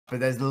But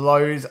there's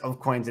loads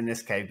of coins in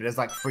this cave, but there's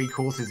like 3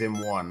 courses in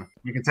one.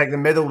 You can take the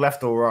middle,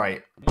 left, or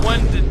right.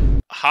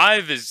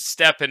 Hive is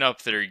stepping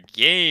up their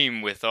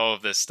game with all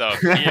of this stuff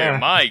here.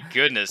 My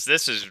goodness,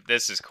 this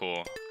is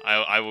cool.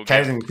 I will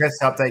Cave and Chris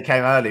update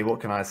came early, what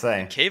can I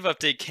say? Cave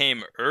update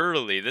came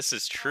early, this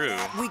is true.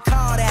 We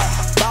call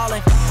that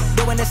ballin'.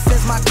 Doing this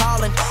is my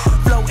calling.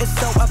 Flow is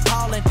so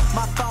appalling.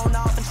 My phone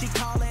off and she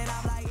calling.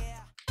 I'm like,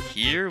 yeah.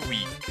 Here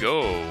we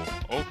go.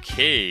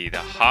 Okay, the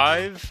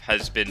Hive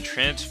has been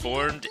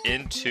transformed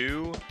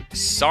into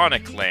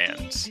Sonic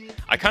Land.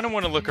 I kind of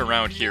want to look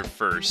around here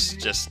first,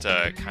 just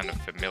to kind of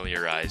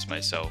familiarize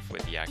myself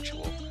with the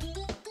actual...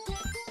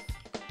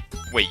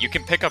 Wait, you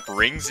can pick up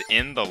rings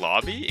in the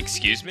lobby?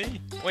 Excuse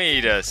me?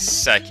 Wait a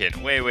second.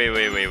 Wait.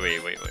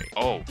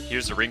 Oh,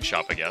 here's the ring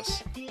shop, I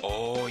guess.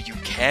 Oh, you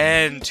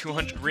can!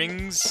 200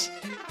 rings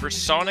for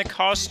Sonic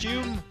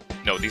costume?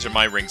 No, these are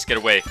my rings. Get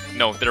away.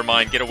 No, they're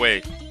mine. Get away.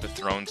 The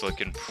throne's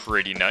looking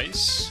pretty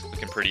nice.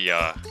 Looking pretty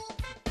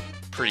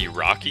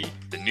rocky.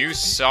 The new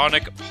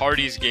Sonic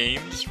Parties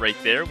games right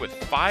there with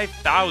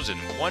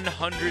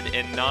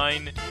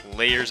 5,109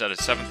 layers out of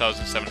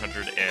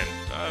 7,700 and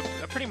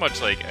pretty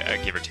much like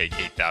give or take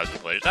 8,000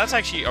 players. That's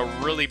actually a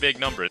really big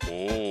number.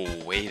 Oh,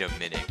 wait a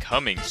minute.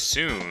 Coming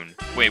soon.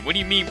 Wait, what do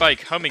you mean by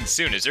coming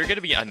soon? Is there going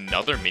to be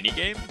another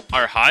minigame?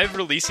 Are Hive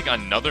releasing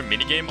another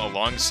minigame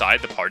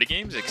alongside the party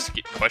games?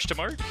 Question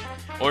mark?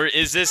 Or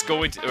is this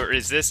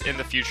in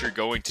the future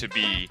going to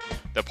be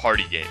the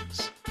party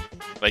games?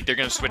 Like, they're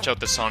gonna switch out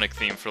the Sonic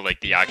theme for, like,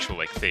 the actual,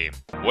 like, theme.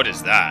 What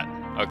is that?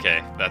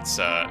 Okay, that's,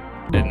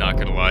 not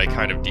gonna lie,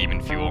 kind of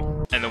demon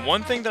fuel. And the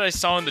one thing that I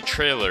saw in the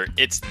trailer,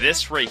 it's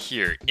this right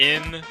here,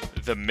 in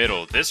the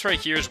middle. This right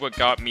here is what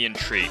got me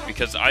intrigued,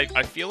 because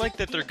I feel like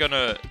that they're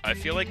gonna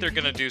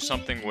do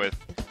something with...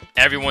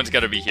 Everyone's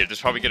gotta be here.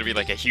 There's probably gonna be,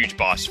 like, a huge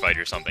boss fight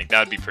or something.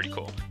 That'd be pretty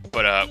cool.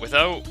 But,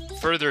 without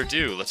further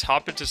ado, let's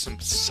hop into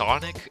some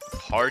Sonic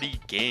Party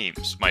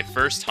games. My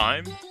first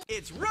time...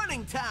 It's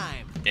running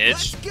time.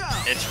 Let's go.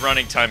 It's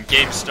running time.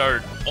 Game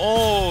start.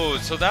 Oh,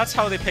 so that's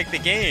how they pick the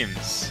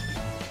games.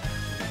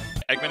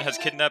 Eggman has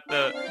kidnapped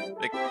the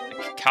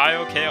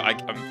Kyo. I'm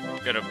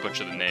gonna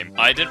butcher the name.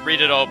 I didn't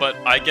read it all, but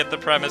I get the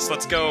premise.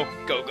 Let's go.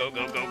 Go.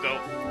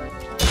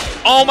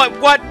 Oh my,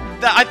 what?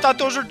 I thought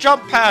those were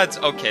jump pads.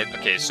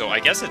 Okay, so I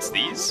guess it's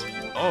these.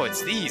 Oh,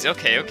 it's these.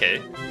 Okay.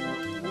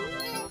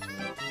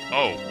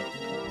 Oh,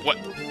 what?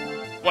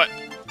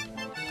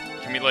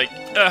 Give me like,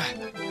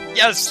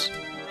 yes.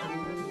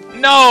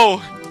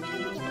 No!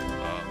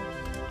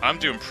 I'm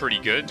doing pretty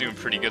good,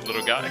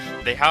 little guy.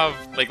 They have,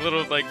 like,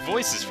 little, like,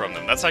 voices from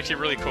them. That's actually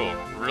really cool.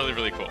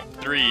 Really cool.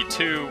 3,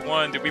 2,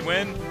 1, did we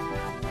win?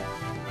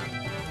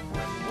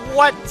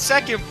 What?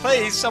 Second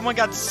place? Someone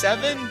got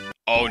 7?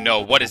 Oh no,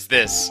 what is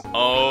this?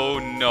 Oh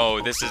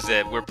no, this is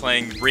it. We're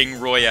playing Ring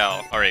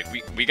Royale. Alright,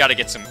 we gotta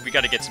get some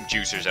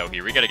juicers out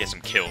here. We gotta get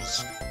some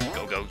kills.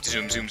 Go,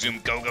 zoom,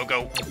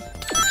 go.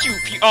 Pew,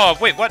 pew. Oh,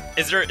 wait, what?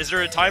 Is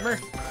there a timer?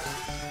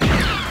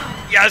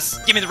 Yes!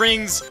 Give me the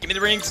rings!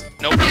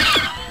 Nope,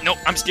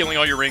 I'm stealing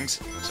all your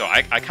rings. So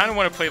I kind of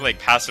want to play, like,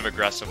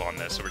 passive-aggressive on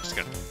this, so we're just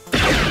gonna...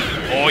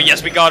 Oh,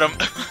 yes, we got him!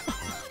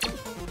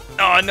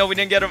 Oh, no, we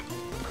didn't get him!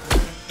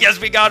 Yes,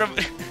 we got him!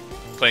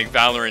 Playing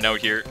Valorant out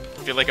here. I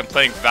feel like I'm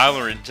playing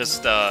Valorant,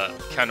 just,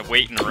 kind of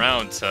waiting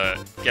around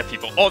to get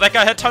people... Oh, that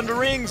guy had tons of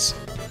rings!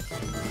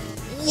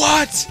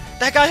 What?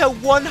 That guy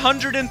had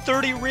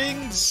 130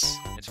 rings!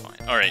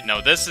 Alright,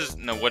 no,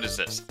 what is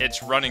this?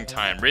 It's running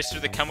time. Race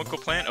through the chemical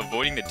plant,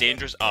 avoiding the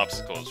dangerous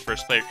obstacles.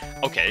 First player...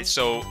 Okay,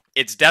 so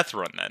it's death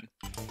run then.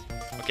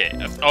 Okay,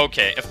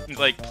 if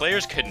like,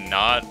 players could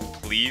not,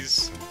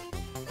 please...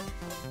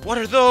 What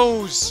are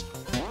those?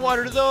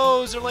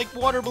 They're like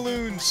water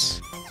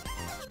balloons.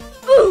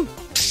 Ooh.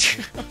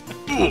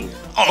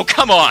 Oh,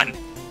 come on!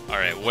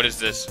 Alright, what is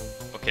this?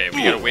 Okay,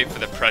 we gotta wait for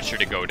the pressure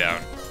to go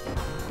down.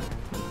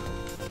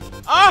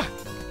 Ah!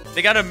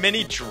 They got a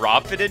mini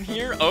drop it in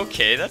here?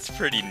 Okay, that's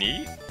pretty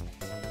neat.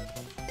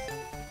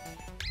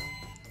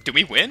 Did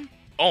we win?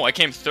 Oh, I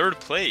came 3rd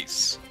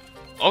place.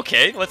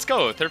 Okay, let's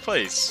go, 3rd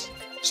place.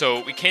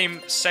 So, we came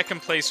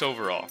 2nd place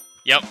overall.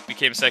 Yep, we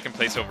came 2nd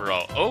place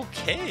overall.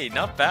 Okay,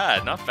 not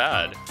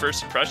bad.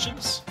 First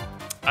impressions?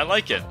 I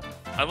like it.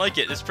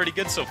 It's pretty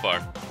good so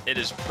far. It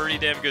is pretty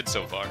damn good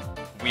so far.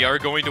 We are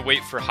going to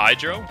wait for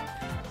Hydro.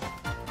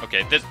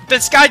 Okay,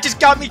 this guy just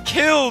got me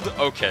killed!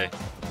 Okay.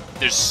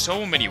 There's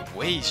so many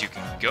ways you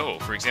can go.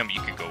 For example,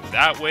 you could go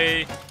that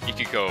way. You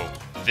could go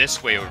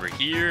this way over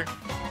here.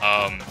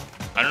 I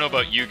don't know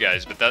about you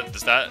guys, but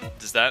does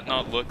that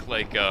not look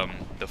like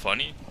the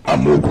funny?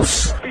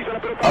 Amogus.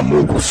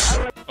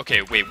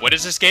 Okay, wait, what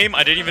is this game?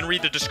 I didn't even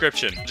read the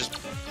description. Just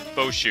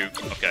bow shoot.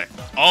 Okay.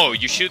 Oh,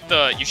 you shoot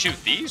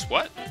these?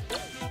 What?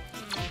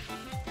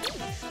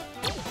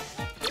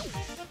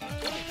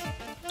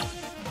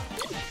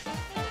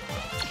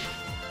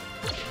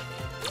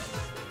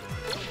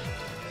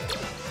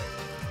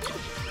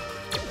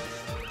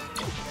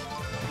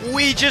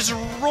 We just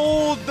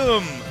rolled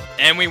them!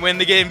 And we win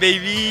the game,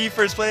 baby!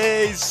 First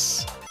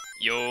place!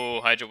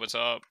 Yo, Hydro, what's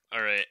up?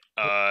 Alright,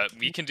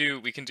 We can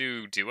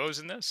do duos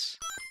in this.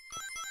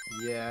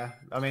 Yeah,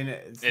 I mean,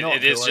 it's It, not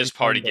it is just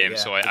party game, yeah,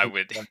 so I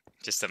would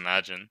just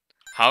imagine.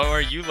 How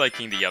are you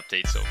liking the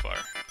update so far?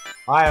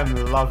 I am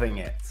loving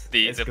it.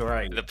 It's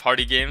great. The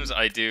party games,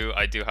 I do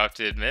have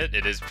to admit,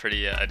 it is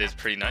pretty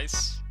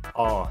nice.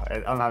 Oh,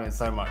 I'm having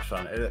so much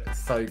fun. It's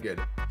so good.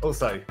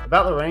 Also,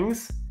 about the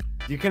rings,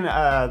 you can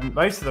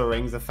most of the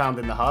rings are found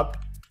in the hub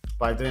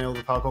by doing all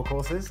the parkour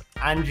courses,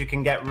 and you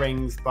can get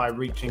rings by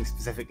reaching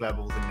specific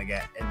levels in the game,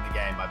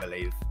 I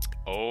believe.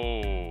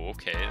 Oh,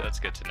 okay, that's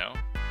good to know.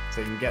 So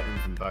you can get them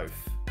from both.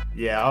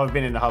 Yeah, I've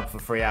been in the hub for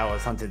 3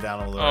 hours, hunted down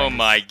all the rings. Oh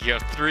my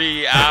god,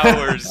 3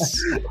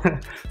 hours!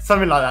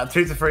 Something like that,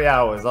 2 to 3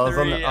 hours. I was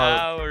 3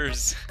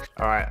 hours!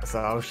 Alright, so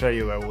I'll show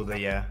you where all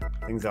the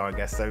things are, I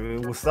guess. So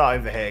we'll start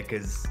over here,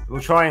 because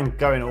we'll try and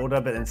go in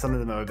order, but then some of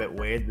them are a bit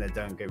weird, and they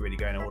don't really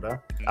go in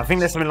order. I think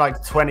there's something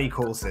like 20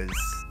 courses.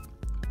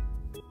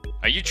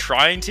 Are you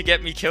trying to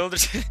get me killed?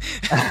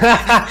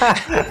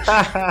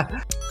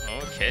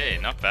 Okay,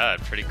 not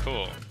bad, pretty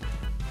cool.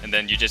 And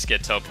then you just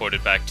get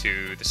teleported back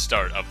to the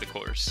start of the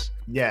course.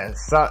 Yeah,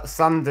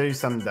 some do,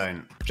 some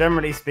don't.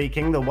 Generally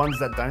speaking, the ones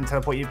that don't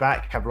teleport you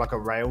back have like a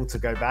rail to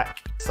go back.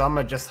 Some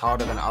are just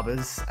harder than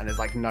others, and there's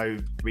like no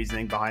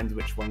reasoning behind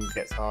which one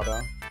gets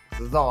harder.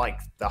 So it's not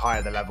like the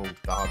higher the level,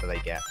 the harder they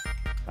get,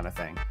 kind of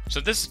thing. So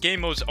this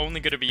game mode's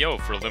only going to be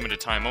out for a limited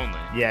time only?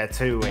 Yeah,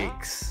 2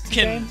 weeks. You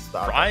can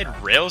ride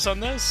rails on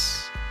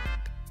this?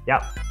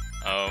 Yep.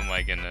 Oh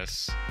my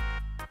goodness.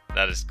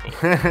 That is cool.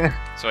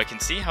 So I can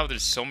see how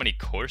there's so many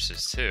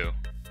courses too.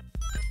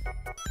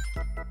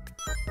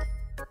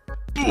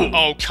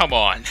 Oh, come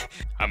on.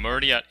 I'm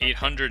already at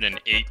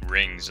 808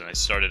 rings, and I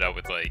started out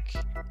with like...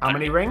 How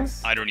many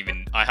rings?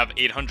 I have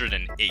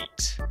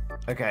 808.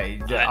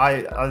 Okay, yeah,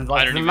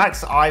 the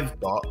max I've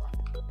got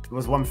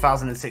was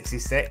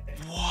 1066,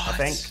 what? I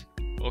think.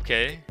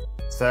 Okay.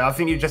 So I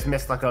think you just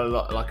missed like a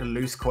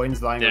loose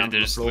coins lying around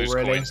the floor,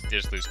 really.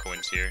 There's loose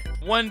coins here.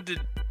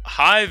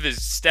 Hive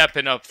is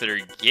stepping up their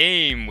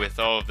game with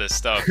all of this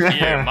stuff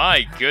here.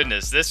 My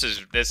goodness, this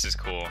is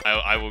cool.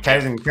 I will.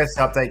 Cave and Chris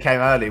update came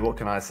early. What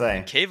can I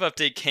say? Cave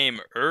update came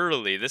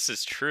early. This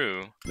is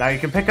true. Now you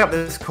can pick up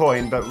this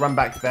coin, but run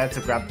back there to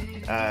grab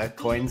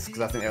coins,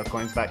 because I think there are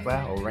coins back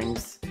there, or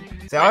rings.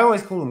 See, I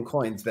always call them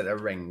coins, but they're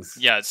rings.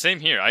 Yeah, same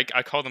here. I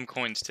call them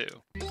coins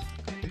too.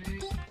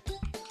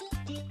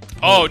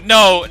 Oh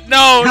no!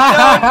 No!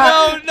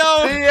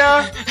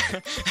 Yeah.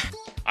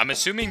 I'm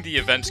assuming the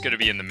event's gonna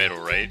be in the middle,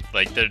 right?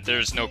 Like,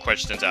 there's no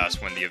questions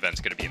asked when the event's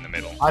gonna be in the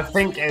middle. I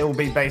think it'll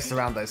be based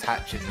around those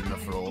hatches in the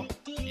floor.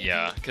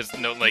 Yeah, because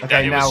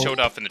that it was showed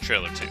off in the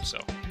trailer too. So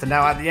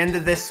now at the end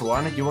of this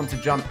one, you want to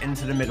jump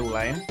into the middle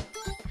lane.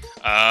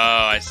 Oh,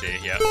 I see.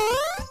 Yeah.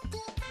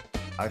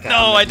 Okay.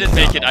 No, I didn't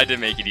make it. I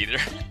didn't make it either.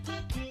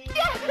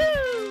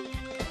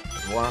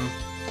 One.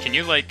 Can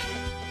you like?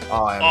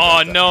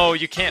 Oh no,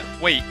 you can't.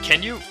 Wait,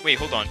 can you? Wait,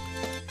 hold on.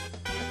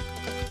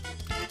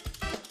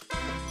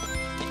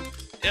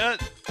 Yeah.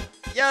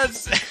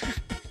 Yes.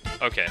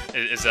 Okay.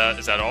 Is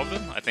that all of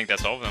them? I think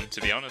that's all of them,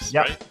 to be honest.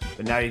 Yep. Right?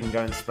 But now you can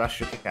go and splash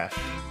your cash.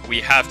 We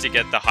have to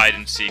get the hide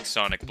and seek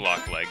Sonic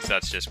block legs.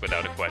 That's just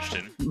without a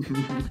question.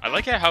 I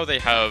like how they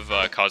have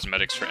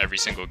cosmetics for every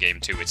single game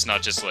too. It's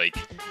not just like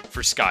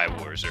for Sky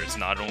Wars, or it's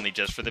not only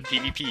just for the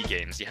PvP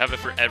games. You have it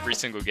for every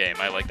single game.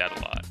 I like that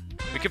a lot.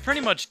 We can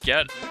pretty much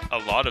get a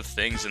lot of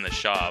things in the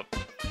shop.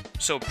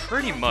 So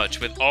pretty much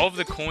with all of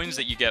the coins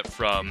that you get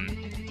from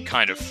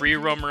kind of free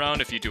roam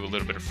around, if you do a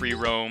little bit of free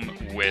roam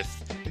with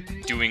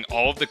doing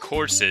all of the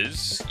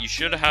courses, you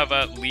should have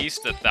at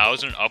least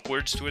 1,000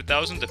 upwards to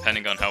 1,000,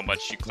 depending on how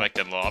much you collect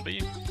in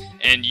lobby.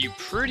 And you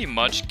pretty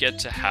much get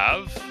to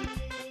have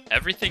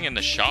everything in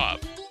the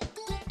shop,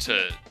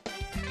 to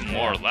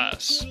more or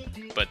less.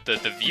 But the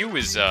view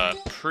is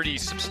pretty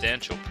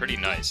substantial, pretty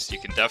nice. You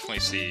can definitely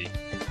see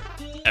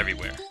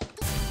everywhere.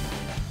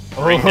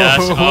 Ring dash.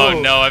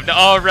 Oh no!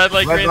 Red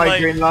light,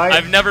 green light.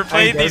 I've never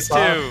played these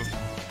two.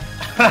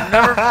 I've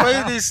never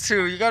played these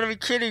two. You gotta be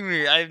kidding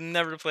me. I've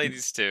never played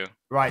these two.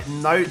 Right.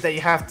 Note that you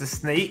have to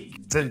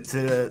sneak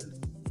to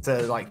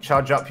like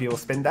charge up your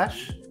spin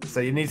dash. So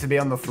you need to be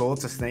on the floor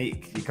to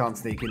sneak. You can't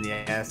sneak in the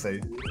air. So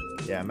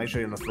yeah, make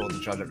sure you're on the floor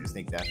to charge up your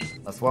sneak dash.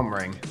 That's one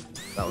ring.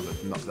 That was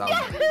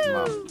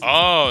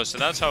Oh, so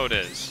that's how it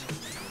is.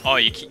 Oh,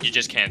 you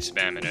just can't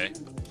spam it, eh?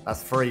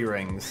 That's 3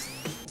 rings.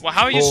 Well,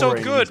 how are you so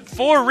good?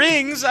 4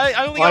 rings?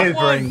 I only got 1.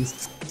 5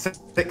 rings.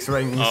 6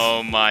 rings.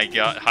 Oh my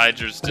god,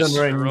 Hydra's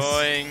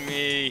destroying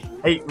me.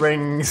 8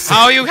 rings.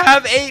 How you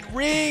have 8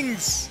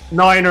 rings?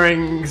 9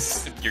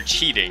 rings. You're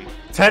cheating.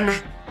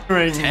 10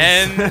 rings.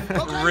 10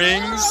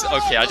 rings?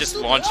 Okay, I just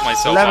launched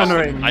myself 11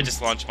 rings. I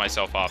just launched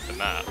myself off the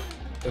map.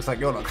 Looks like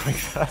you're not going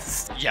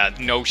first. Yeah,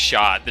 no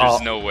shot.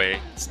 There's no way.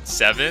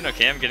 7?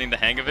 Okay, I'm getting the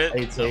hang of it.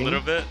 18. A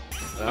little bit.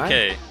 Right.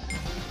 Okay.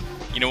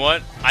 You know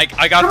what? I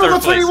got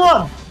third place.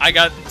 21.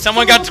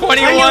 Someone got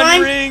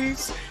 21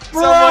 rings.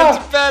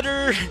 Someone's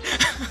better.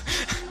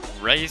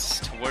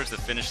 Race towards the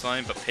finish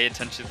line, but pay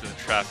attention to the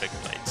traffic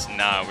lights.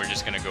 Nah, we're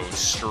just gonna go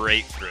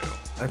straight through.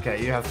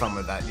 Okay, you have fun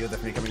with that. You're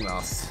definitely coming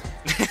last.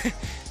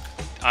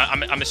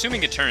 I'm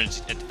assuming it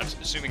turns. I'm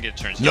assuming it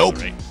turns. Nope.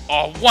 Yellow, right?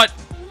 Oh, what?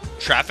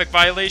 Traffic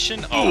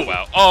violation? Oh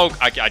wow. Oh,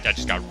 I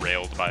just got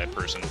railed by a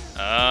person.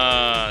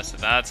 So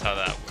that's how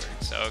that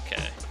works.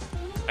 Okay.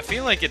 I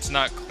feel like it's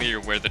not clear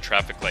where the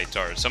traffic lights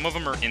are. Some of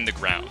them are in the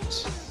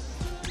grounds.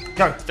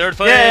 Go. Third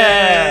place.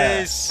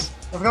 Yeah!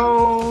 Let's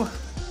go.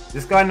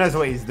 This guy knows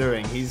what he's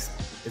doing. It's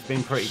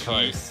been pretty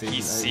close.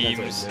 He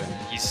seems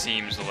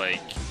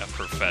like a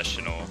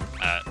professional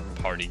at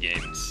party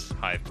games,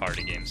 Hive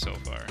party games so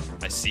far.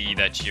 I see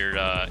that you're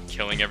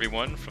killing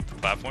everyone from the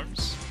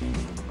platforms.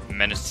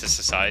 Menace to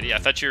society. I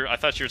thought you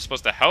were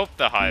supposed to help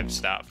the Hive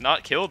staff,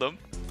 not kill them.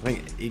 I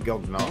think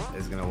Egognot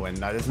is gonna win.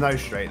 No, there's no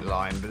straight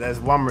line, but there's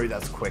one route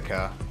that's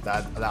quicker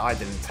that I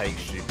didn't take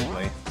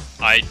stupidly.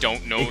 I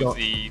don't know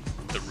the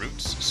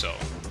routes, so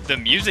the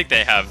music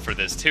they have for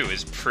this too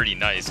is pretty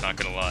nice. Not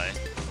gonna lie.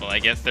 Will I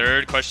get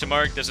third? Question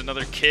mark. There's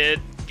another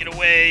kid. Get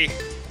away.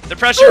 The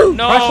pressure. Woo!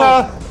 No.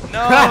 Pressure!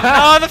 No.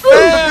 No. The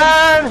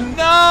fan.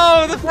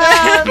 No. The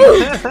fan.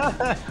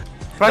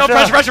 Pressure!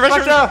 No pressure.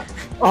 Pressure!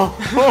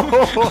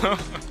 Oh.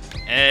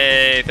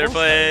 Hey, third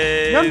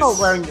place. You're not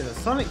wearing the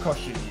Sonic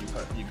costume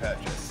you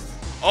purchased.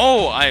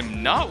 Oh,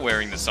 I'm not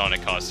wearing the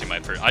Sonic costume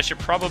I should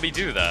probably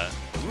do that.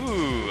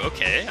 Ooh,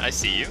 okay, I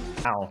see you.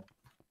 Ow.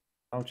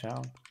 Oh,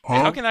 chow. Hey,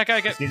 how can that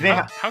guy get? Excuse me?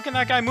 How can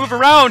that guy move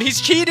around?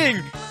 He's cheating.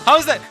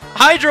 How's that?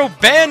 Hydro,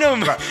 ban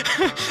him.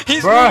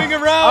 He's moving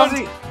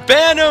around.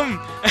 Ban him.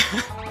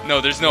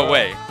 No, there's no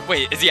way.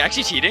 Wait, is he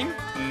actually cheating?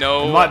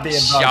 No might be a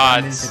bug.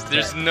 shots.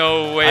 There's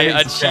no way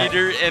a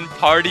cheater in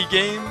party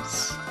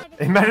games.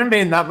 Imagine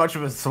being that much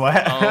of a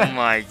sweat. Oh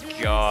my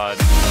god.